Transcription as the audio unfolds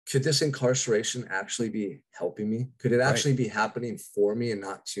could this incarceration actually be helping me? Could it Right. actually be happening for me and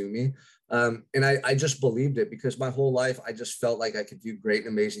not to me? And I just believed it because my whole life, I just felt like I could do great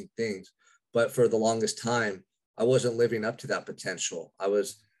and amazing things. But for the longest time, I wasn't living up to that potential. I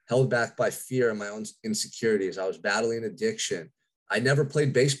was held back by fear and my own insecurities. I was battling addiction. I never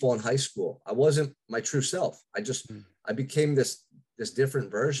played baseball in high school. I wasn't my true self. Mm. I became this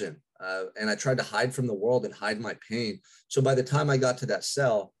different version, and I tried to hide from the world and hide my pain. So by the time I got to that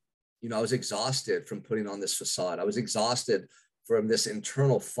cell, I was exhausted from putting on this facade. I was exhausted from this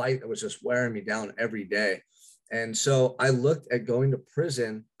internal fight that was just wearing me down every day. And so I looked at going to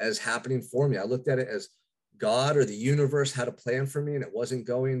prison as happening for me. I looked at it as God or the universe had a plan for me and it wasn't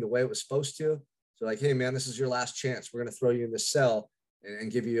going the way it was supposed to. So like, hey man, this is your last chance. We're going to throw you in this cell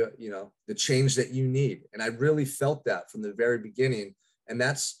and give you, the change that you need. And I really felt that from the very beginning. And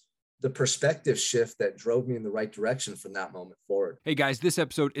that's the perspective shift that drove me in the right direction from that moment forward. Hey guys, this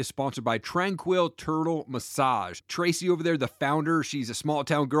episode is sponsored by Tranquil Turtle Massage. Tracy over there, the founder, she's a small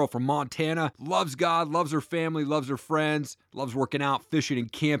town girl from Montana, loves God, loves her family, loves her friends, loves working out, fishing,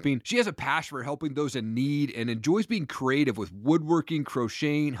 and camping. She has a passion for helping those in need and enjoys being creative with woodworking,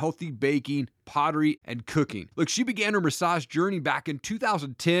 crocheting, healthy baking, pottery, and cooking. Look, she began her massage journey back in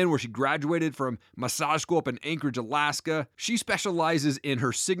 2010 where she graduated from massage school up in Anchorage, Alaska. She specializes in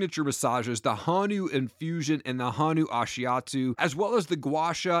her signature massages, the Hanu Infusion and the Hanu Ashiatsu, as well as the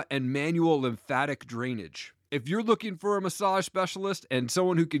gua sha and manual lymphatic drainage. If you're looking for a massage specialist and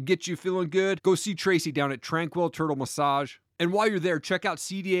someone who could get you feeling good, go see Tracy down at Tranquil Turtle Massage. And while you're there, check out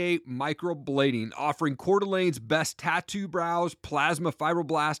CDA Microblading, offering Coeur d'Alene's best tattoo brows, plasma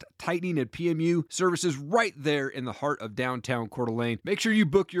fibroblast, tightening, and PMU services right there in the heart of downtown Coeur d'Alene. Make sure you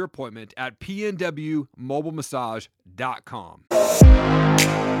book your appointment at pnwmobilemassage.com.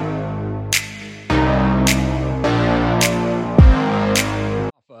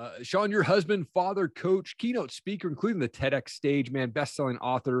 Sean, your husband, father, coach, keynote speaker, including the TEDx stage, man, best-selling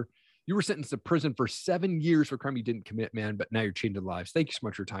author. You were sentenced to prison for 7 years for a crime you didn't commit, man, but now you're changing lives. Thank you so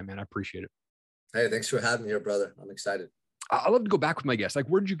much for your time, man. I appreciate it. Hey, thanks for having me here, brother. I'm excited. I love to go back with my guests. Like,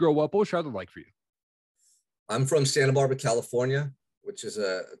 where did you grow up? What was childhood like for you? I'm from Santa Barbara, California, which is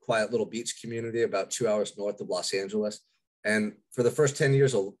a quiet little beach community about 2 hours north of Los Angeles. And for the first 10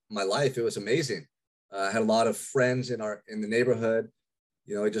 years of my life, it was amazing. I had a lot of friends in the neighborhood.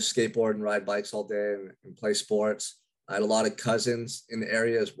 We just skateboard and ride bikes all day and play sports. I had a lot of cousins in the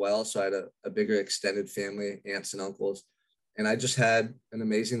area as well. So I had a bigger extended family, aunts and uncles. And I just had an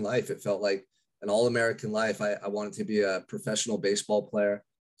amazing life. It felt like an all-American life. I wanted to be a professional baseball player.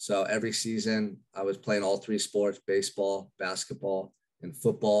 So every season I was playing all three sports: baseball, basketball, and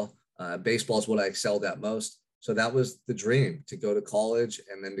football. Baseball is what I excelled at most. So that was the dream, to go to college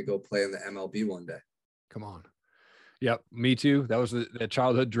and then to go play in the MLB one day. Come on. Yep, me too. That was the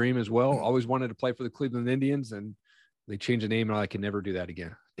childhood dream as well. Always wanted to play for the Cleveland Indians, and they changed the name, and I can never do that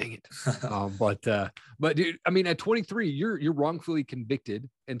again. Dang it. But dude, I mean, at 23, you're wrongfully convicted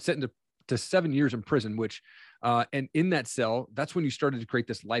and sentenced to 7 years in prison, which, and in that cell, that's when you started to create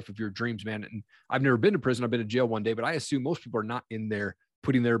this life of your dreams, man. And I've never been to prison. I've been to jail one day, but I assume most people are not in there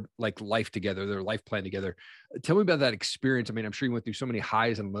putting their life together, their life plan together. Tell me about that experience. I mean, I'm sure you went through so many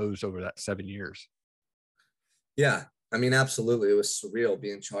highs and lows over that 7 years. Yeah, I mean, absolutely. It was surreal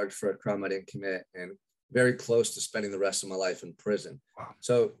being charged for a crime I didn't commit and very close to spending the rest of my life in prison. Wow.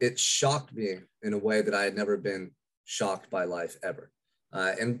 So it shocked me in a way that I had never been shocked by life ever.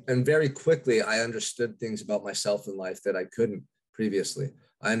 And very quickly, I understood things about myself in life that I couldn't previously.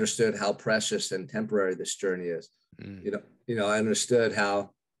 I understood how precious and temporary this journey is. I understood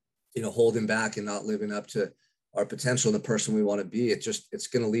how, holding back and not living up to our potential and the person we want to be, it's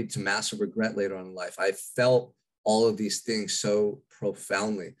going to lead to massive regret later on in life. I felt all of these things so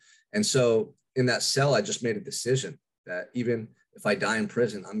profoundly. And so in that cell, I just made a decision that even if I die in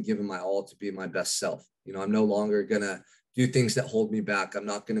prison, I'm giving my all to be my best self. I'm no longer going to do things that hold me back. I'm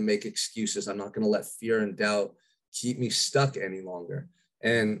not going to make excuses. I'm not going to let fear and doubt keep me stuck any longer.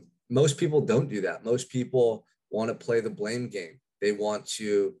 And most people don't do that. Most people want to play the blame game. They want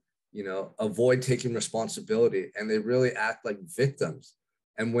to, avoid taking responsibility, and they really act like victims.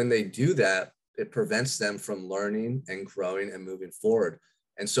 And when they do that, it prevents them from learning and growing and moving forward.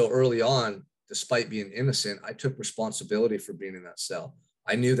 And so early on, despite being innocent, I took responsibility for being in that cell.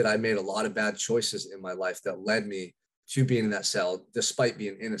 I knew that I made a lot of bad choices in my life that led me to being in that cell, despite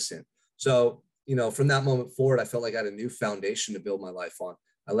being innocent. So, from that moment forward, I felt like I had a new foundation to build my life on.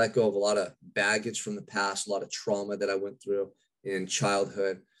 I let go of a lot of baggage from the past, a lot of trauma that I went through in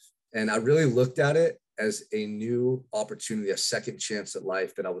childhood. And I really looked at it as a new opportunity, a second chance at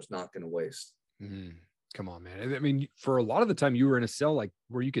life that I was not going to waste. Mm. Come on, man. I mean, for a lot of the time you were in a cell like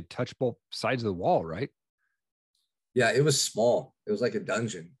where you could touch both sides of the wall, right? Yeah, it was small. It was like a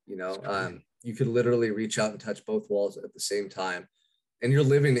dungeon, It's crazy. you could literally reach out and touch both walls at the same time. And you're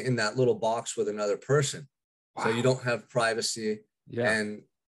living in that little box with another person. So you Wow. don't have privacy. Yeah. And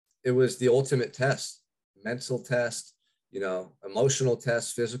it was the ultimate test, mental test, emotional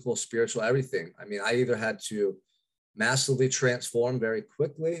test, physical, spiritual, everything. I mean, I either had to massively transform very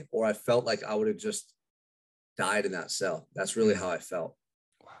quickly, or I felt like I would have just died in that cell. That's really Mm. how I felt.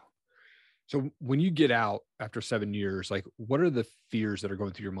 Wow. So when you get out after 7 years, like what are the fears that are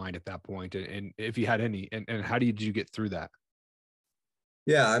going through your mind at that point? And if you had any, and how did you get through that?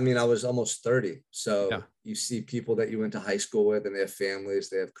 Yeah, I mean, I was almost 30. Yeah. So you see people that you went to high school with, and they have families,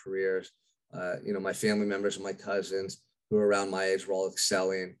 they have careers. My family members and my cousins who are around my age were all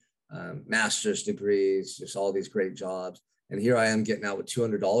excelling, master's degrees, just all these great jobs. And here I am getting out with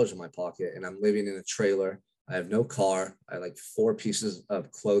 $200 in my pocket, and I'm living in a trailer. I have no car. I had like 4 pieces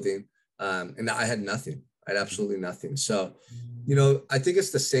of clothing, and I had nothing. I had absolutely nothing. So I think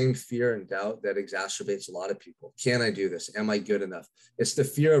it's the same fear and doubt that exacerbates a lot of people. Can I do this? Am I good enough? It's the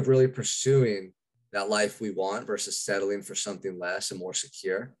fear of really pursuing that life we want versus settling for something less and more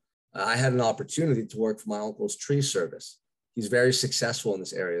secure. I had an opportunity to work for my uncle's tree service. He's very successful in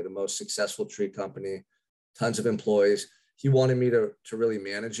this area, the most successful tree company, tons of employees. He wanted me to really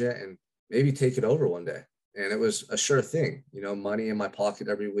manage it and maybe take it over one day. And it was a sure thing, money in my pocket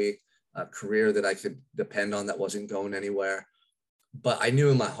every week, a career that I could depend on that wasn't going anywhere. But I knew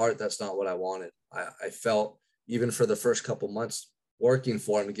in my heart that's not what I wanted. I felt, even for the first couple months working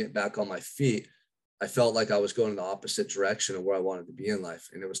for him to get back on my feet, I felt like I was going in the opposite direction of where I wanted to be in life,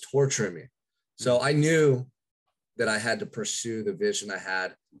 and it was torturing me. Mm. So I knew that I had to pursue the vision I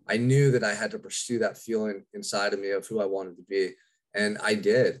had. I knew that I had to pursue that feeling inside of me of who I wanted to be. And I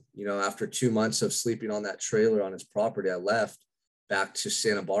did. After 2 months of sleeping on that trailer on his property, I left back to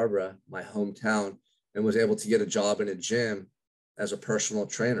Santa Barbara, my hometown, and was able to get a job in a gym as a personal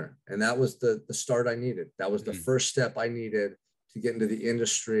trainer. And that was the start I needed. That was the Mm. first step I needed to get into the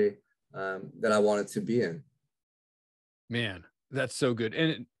industry that I wanted to be in. Man, that's so good.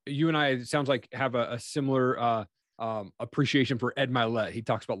 And you and I, it sounds like, have a similar appreciation for Ed Milet. He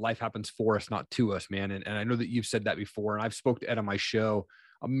talks about life happens for us, not to us, man. And I know that you've said that before. And I've spoke to Ed on my show.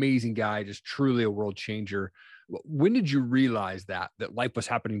 Amazing guy, just truly a world changer. When did you realize that life was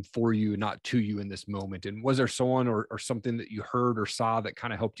happening for you, not to you in this moment? And was there someone or something that you heard or saw that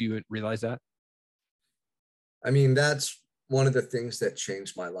kind of helped you realize that? I mean, that's one of the things that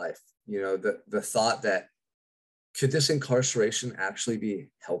changed my life. The thought that, could this incarceration actually be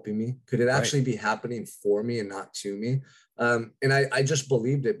helping me? Could it Right. actually be happening for me and not to me? And I just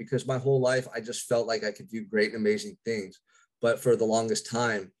believed it, because my whole life I just felt like I could do great and amazing things. But for the longest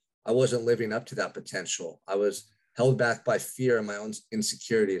time, I wasn't living up to that potential. I was held back by fear and my own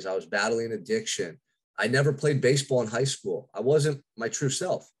insecurities. I was battling addiction. I never played baseball in high school. I wasn't my true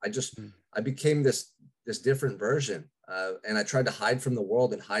self. Mm. I became this different version, and I tried to hide from the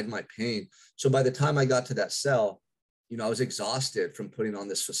world and hide my pain. So by the time I got to that cell, I was exhausted from putting on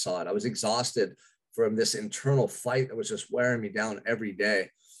this facade. I was exhausted from this internal fight that was just wearing me down every day.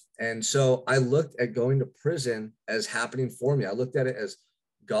 And so I looked at going to prison as happening for me. I looked at it as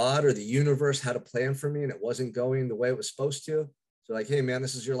God or the universe had a plan for me, and it wasn't going the way it was supposed to. So like, hey man,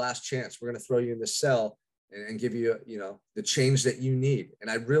 this is your last chance. We're going to throw you in this cell and give you, the change that you need. And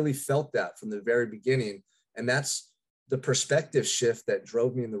I really felt that from the very beginning. And that's the perspective shift that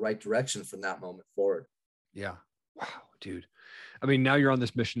drove me in the right direction from that moment forward. Yeah. Wow, dude. I mean, now you're on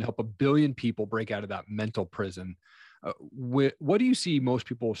this mission to help a billion people break out of that mental prison. What do you see most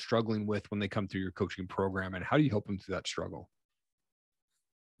people struggling with when they come through your coaching program, and how do you help them through that struggle?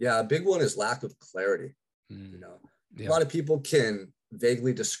 Yeah, a big one is lack of clarity. You Mm. know, a Yeah. lot of people can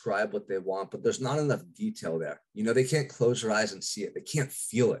vaguely describe what they want, but there's not enough detail there. They can't close their eyes and see it. They can't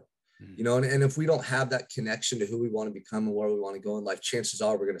feel it. Mm. And if we don't have that connection to who we want to become and where we want to go in life, chances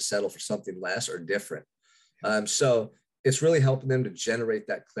are we're going to settle for something less or different. So it's really helping them to generate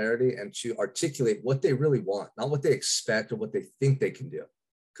that clarity and to articulate what they really want, not what they expect or what they think they can do.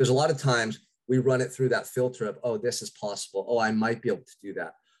 Because a lot of times we run it through that filter of, oh, this is possible. Oh, I might be able to do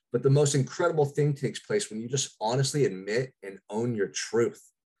that. But the most incredible thing takes place when you just honestly admit and own your truth.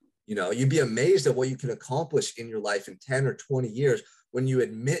 You'd be amazed at what you can accomplish in your life in 10 or 20 years when you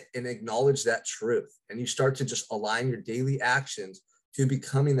admit and acknowledge that truth, and you start to just align your daily actions to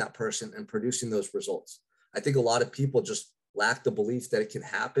becoming that person and producing those results. I think a lot of people just lack the belief that it can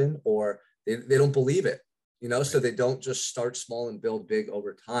happen, or they don't believe it, so Right. they don't just start small and build big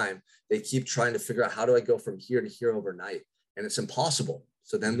over time. They keep trying to figure out, how do I go from here to here overnight? And it's impossible.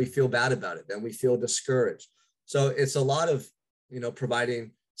 So then we feel bad about it. Then we feel discouraged. So it's a lot of,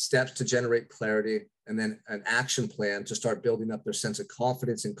 providing steps to generate clarity and then an action plan to start building up their sense of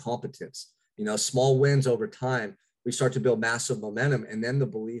confidence and competence. Small wins over time, we start to build massive momentum, and then the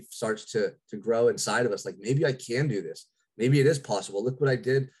belief starts to grow inside of us. Like, maybe I can do this. Maybe it is possible. Look what I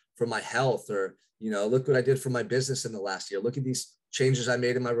did for my health, or, look what I did for my business in the last year. Look at these changes I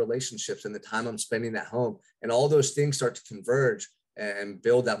made in my relationships and the time I'm spending at home. And all those things start to converge and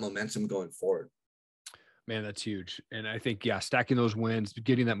build that momentum going forward. Man, that's huge. And I think, stacking those wins,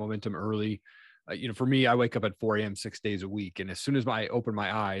 getting that momentum early. For me, I wake up at 4 a.m. 6 days a week. And as soon as I open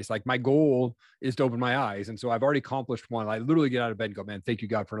my eyes, like, my goal is to open my eyes. And so I've already accomplished one. I literally get out of bed and go, man, thank you,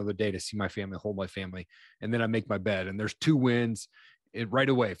 God, for another day to see my family, hold my family. And then I make my bed, and there's 2 wins right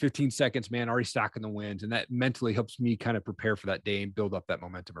away, 15 seconds, man, already stacking the wins. And that mentally helps me kind of prepare for that day and build up that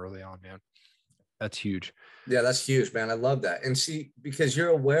momentum early on, man. That's huge. Yeah, that's huge, man. I love that. And see, because you're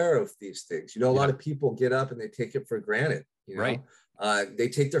aware of these things, a lot of people get up and they take it for granted, Right. They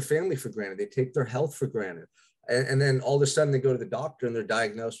take their family for granted. They take their health for granted. And then all of a sudden they go to the doctor and they're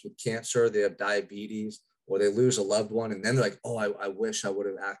diagnosed with cancer, they have diabetes, or they lose a loved one. And then they're like, oh, I wish I would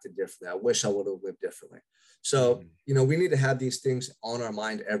have acted differently. I wish I would have lived differently. So, we need to have these things on our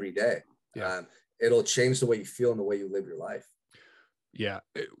mind every day. Yeah. It'll change the way you feel and the way you live your life. Yeah.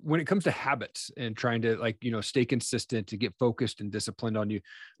 When it comes to habits and trying to, stay consistent, to get focused and disciplined on you,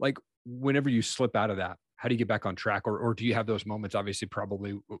 like, whenever you slip out of that, how do you get back on track? Or do you have those moments, obviously,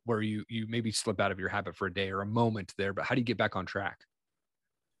 probably, where you maybe slip out of your habit for a day or a moment there, but how do you get back on track?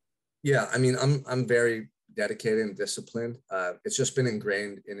 Yeah. I mean, I'm very dedicated and disciplined. It's just been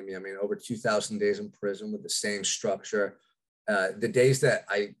ingrained into me. I mean, over 2,000 days in prison with the same structure. The days that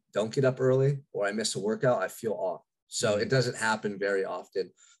I don't get up early or I miss a workout, I feel off. So it doesn't happen very often.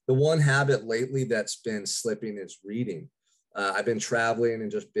 The one habit lately that's been slipping is reading. I've been traveling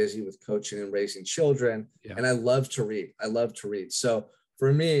and just busy with coaching and raising children. Yeah. And I love to read. So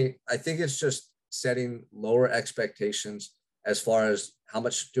for me, I think it's just setting lower expectations as far as how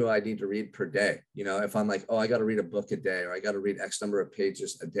much do I need to read per day. If I'm like, oh, I got to read a book a day, or I got to read X number of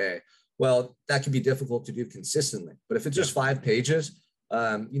pages a day. Well, that can be difficult to do consistently. But if it's just 5 pages,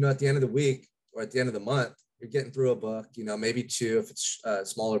 at the end of the week or at the end of the month, you're getting through a book, maybe 2 if it's a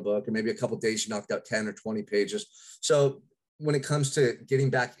smaller book, or maybe a couple of days you knocked out 10 or 20 pages. So when it comes to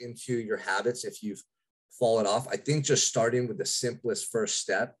getting back into your habits, if you've fallen off, I think just starting with the simplest first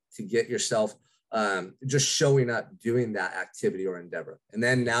step to get yourself just showing up, doing that activity or endeavor. And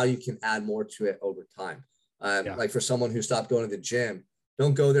then now you can add more to it over time. Like for someone who stopped going to the gym,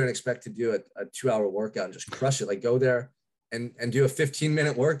 don't go there and expect to do a 2-hour workout and just crush it. Like, go there and do a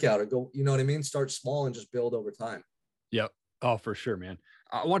 15-minute workout, or go, you know what I mean? Start small and just build over time. Yep. Oh, for sure, man.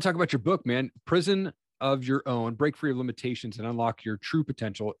 I want to talk about your book, man. Prison of Your Own, Break Free of Limitations and Unlock Your True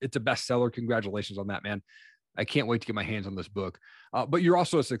Potential. It's a bestseller. Congratulations on that, man. I can't wait to get my hands on this book. But you're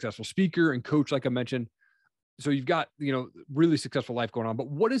also a successful speaker and coach, like I mentioned. So you've got, really successful life going on, but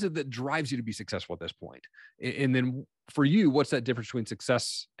what is it that drives you to be successful at this point? And then for you, what's that difference between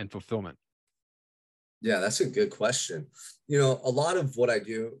success and fulfillment? Yeah, that's a good question. A lot of what I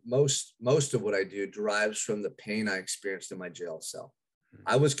do, most of what I do derives from the pain I experienced in my jail cell.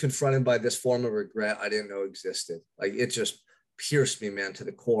 I was confronted by this form of regret I didn't know existed. Like, it just pierced me, man, to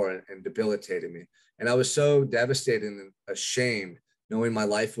the core and debilitated me. And I was so devastated and ashamed knowing my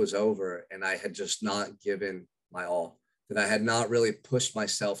life was over and I had just not given my all, that I had not really pushed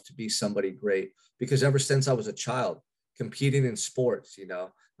myself to be somebody great. Because ever since I was a child, competing in sports,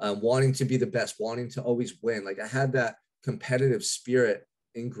 wanting to be the best, wanting to always win, like, I had that competitive spirit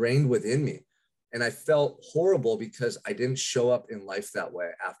ingrained within me. And I felt horrible because I didn't show up in life that way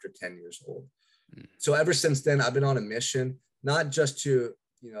after 10 years old. So ever since then, I've been on a mission, not just to,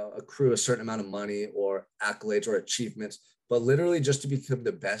 accrue a certain amount of money or accolades or achievements, but literally just to become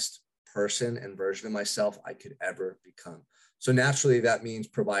the best person and version of myself I could ever become. So naturally, that means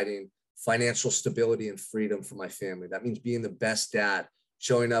providing financial stability and freedom for my family. That means being the best dad,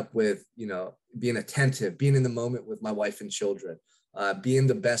 showing up with, being attentive, being in the moment with my wife and children, being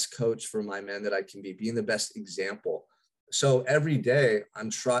the best coach for my men that I can be, being the best example. So every day I'm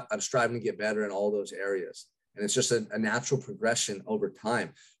striving to get better in all those areas. And it's just a natural progression over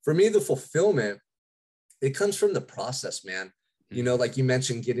time. For me, the fulfillment, it comes from the process, man. Like you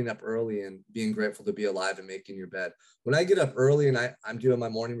mentioned, getting up early and being grateful to be alive and making your bed. When I get up early and I'm doing my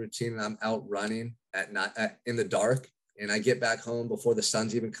morning routine and I'm out running at night in the dark, and I get back home before the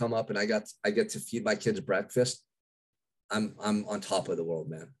sun's even come up and I get to feed my kids breakfast, I'm on top of the world,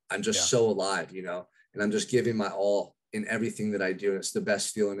 man. I'm just so alive, and I'm just giving my all in everything that I do. And it's the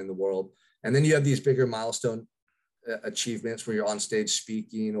best feeling in the world. And then you have these bigger milestone achievements where you're on stage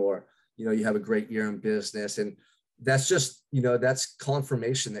speaking, or, you know, you have a great year in business. And that's just, you know, that's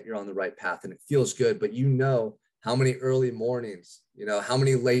confirmation that you're on the right path, and it feels good. But you know how many early mornings, you know, how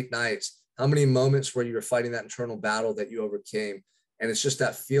many late nights, how many moments where you were fighting that internal battle that you overcame. And it's just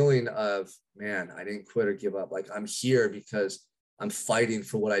that feeling of, man, I didn't quit or give up. Like, I'm here because I'm fighting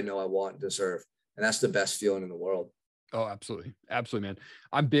for what I know I want and deserve. And that's the best feeling in the world. Oh, absolutely. Absolutely, man.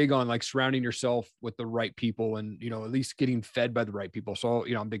 I'm big on like surrounding yourself with the right people and, you know, at least getting fed by the right people. So,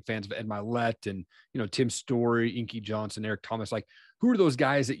 you know, I'm big fans of Ed Milet and, you know, Tim Story, Inky Johnson, Eric Thomas. Like, who are those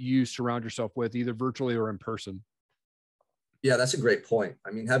guys that you surround yourself with, either virtually or in person? Yeah, that's a great point.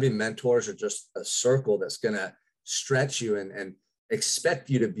 I mean, having mentors are just a circle that's going to stretch you and expect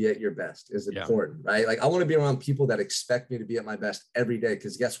you to be at your best is important, right? Like, I want to be around people that expect me to be at my best every day,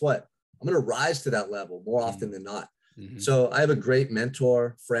 because guess what? I'm going to rise to that level more often than not. So I have a great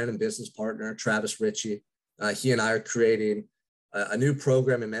mentor, friend, and business partner, Travis Ritchie. He and I are creating a new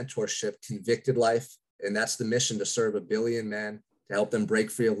program in mentorship, Convicted Life. And that's the mission: to serve 1 billion men, to help them break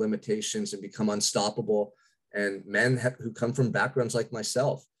free of limitations and become unstoppable. And men who come from backgrounds like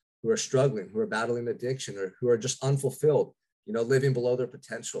myself, who are struggling, who are battling addiction, or who are just unfulfilled, you know, living below their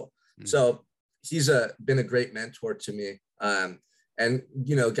potential. So he's been a great mentor to me. And,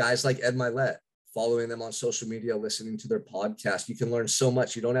 you know, guys like Ed Milet, following them on social media, listening to their podcast, you can learn so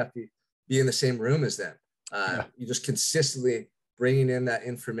much. You don't have to be in the same room as them. You just consistently bringing in that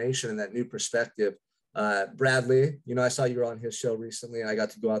information and that new perspective. Bradley, you know, I saw you were on his show recently, and I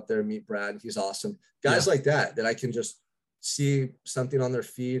got to go out there and meet Brad. He's awesome. Guys like that I can just see something on their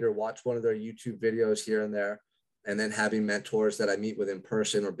feed or watch one of their YouTube videos here and there. And then having mentors that I meet with in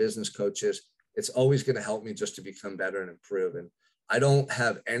person, or business coaches, it's always going to help me just to become better and improve. And I don't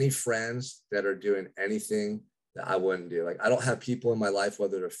have any friends that are doing anything that I wouldn't do. Like, I don't have people in my life,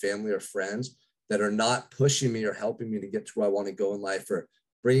 whether they're family or friends, that are not pushing me or helping me to get to where I want to go in life, or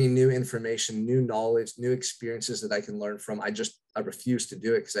bringing new information, new knowledge, new experiences that I can learn from. I refuse to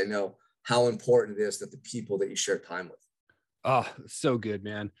do it, because I know how important it is that the people that you share time with. Oh, so good,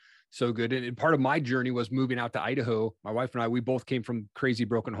 man. So good. And part of my journey was moving out to Idaho. My wife and I, we both came from crazy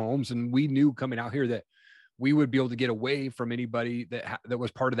broken homes, and we knew coming out here that we would be able to get away from anybody that was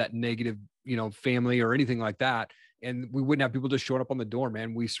part of that negative, you know, family or anything like that. And we wouldn't have people just showing up on the door,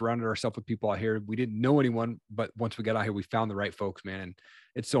 man. We surrounded ourselves with people out here. We didn't know anyone, but once we got out here, we found the right folks, man. And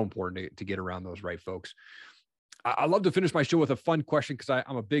it's so important to get around those right folks. I love to finish my show with a fun question, because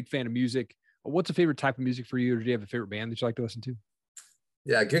I'm a big fan of music. What's a favorite type of music for you? Or do you have a favorite band that you like to listen to?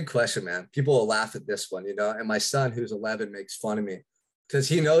 Yeah, good question, man. People will laugh at this one, you know, and my son, who's 11, makes fun of me because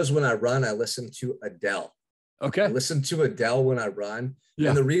he knows when I run, I listen to Adele. Okay. I listen to Adele when I run. Yeah.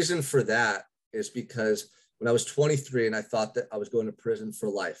 And the reason for that is because when I was 23 and I thought that I was going to prison for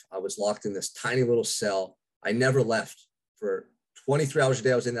life, I was locked in this tiny little cell. I never left for 23 hours a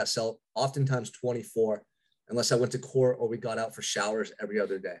day. I was in that cell, oftentimes 24, unless I went to court or we got out for showers every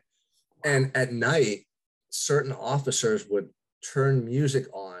other day. And at night, certain officers would turn music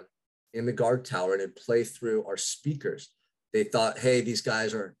on in the guard tower and it'd play through our speakers. They thought, hey, these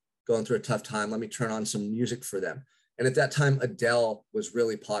guys are going through a tough time. Let me turn on some music for them. And at that time, Adele was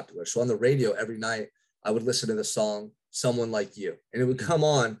really popular. So on the radio every night, I would listen to the song, Someone Like You. And it would come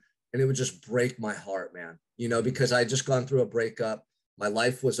on and it would just break my heart, man. You know, because I had just gone through a breakup. My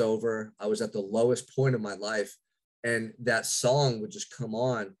life was over. I was at the lowest point of my life. And that song would just come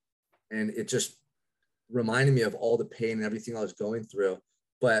on and it just reminded me of all the pain and everything I was going through.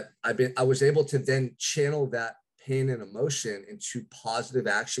 But I was able to then channel that pain and emotion into positive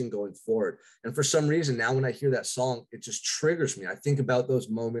action going forward. And for some reason, now when I hear that song, it just triggers me. I think about those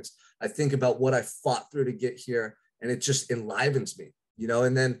moments. I think about what I fought through to get here, and it just enlivens me, you know.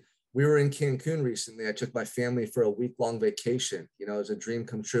 And then we were in Cancun recently. I took my family for a week-long vacation. You know, it was a dream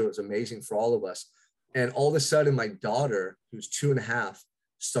come true. It was amazing for all of us. And all of a sudden, my daughter, who's 2.5,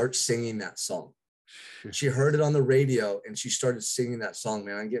 starts singing that song. She heard it on the radio and she started singing that song,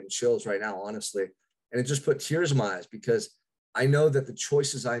 man. I'm getting chills right now, honestly. And it just put tears in my eyes because I know that the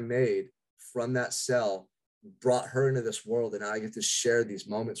choices I made from that cell brought her into this world. And now I get to share these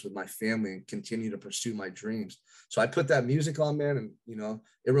moments with my family and continue to pursue my dreams. So I put that music on, man. And, you know,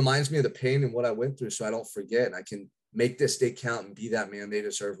 it reminds me of the pain and what I went through so I don't forget. And I can make this day count and be that man they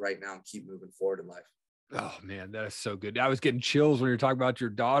deserve right now and keep moving forward in life. Oh man, that is so good. I was getting chills when you're talking about your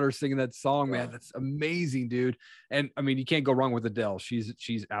daughter singing that song, man. That's amazing, dude. And I mean, you can't go wrong with Adele. She's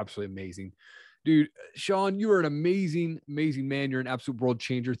absolutely amazing. Dude, Sean, you are an amazing, amazing man. You're an absolute world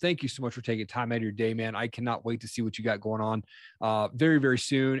changer. Thank you so much for taking time out of your day, man. I cannot wait to see what you got going on very, very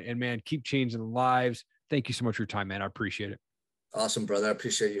soon. And man, keep changing lives. Thank you so much for your time, man. I appreciate it. Awesome, brother. I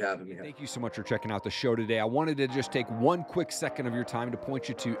appreciate you having me here. Thank you so much for checking out the show today. I wanted to just take one quick second of your time to point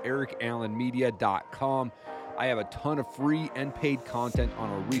you to ericallenmedia.com. I have a ton of free and paid content on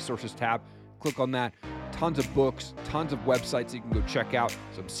our resources tab. Click on that. Tons of books, tons of websites you can go check out.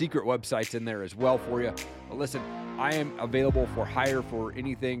 Some secret websites in there as well for you. But listen, I am available for hire for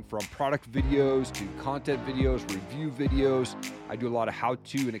anything from product videos to content videos, review videos. I do a lot of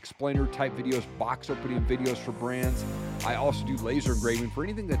how-to and explainer type videos, box opening videos for brands. I also do laser engraving for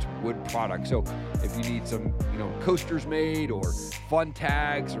anything that's wood product. So if you need some, coasters made or fun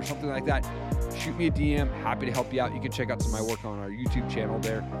tags or something like that, shoot me a DM. Happy to help you out. You can check out some of my work on our YouTube channel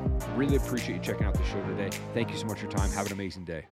there. Really appreciate you checking out the show today. Thank you so much for your time. Have an amazing day.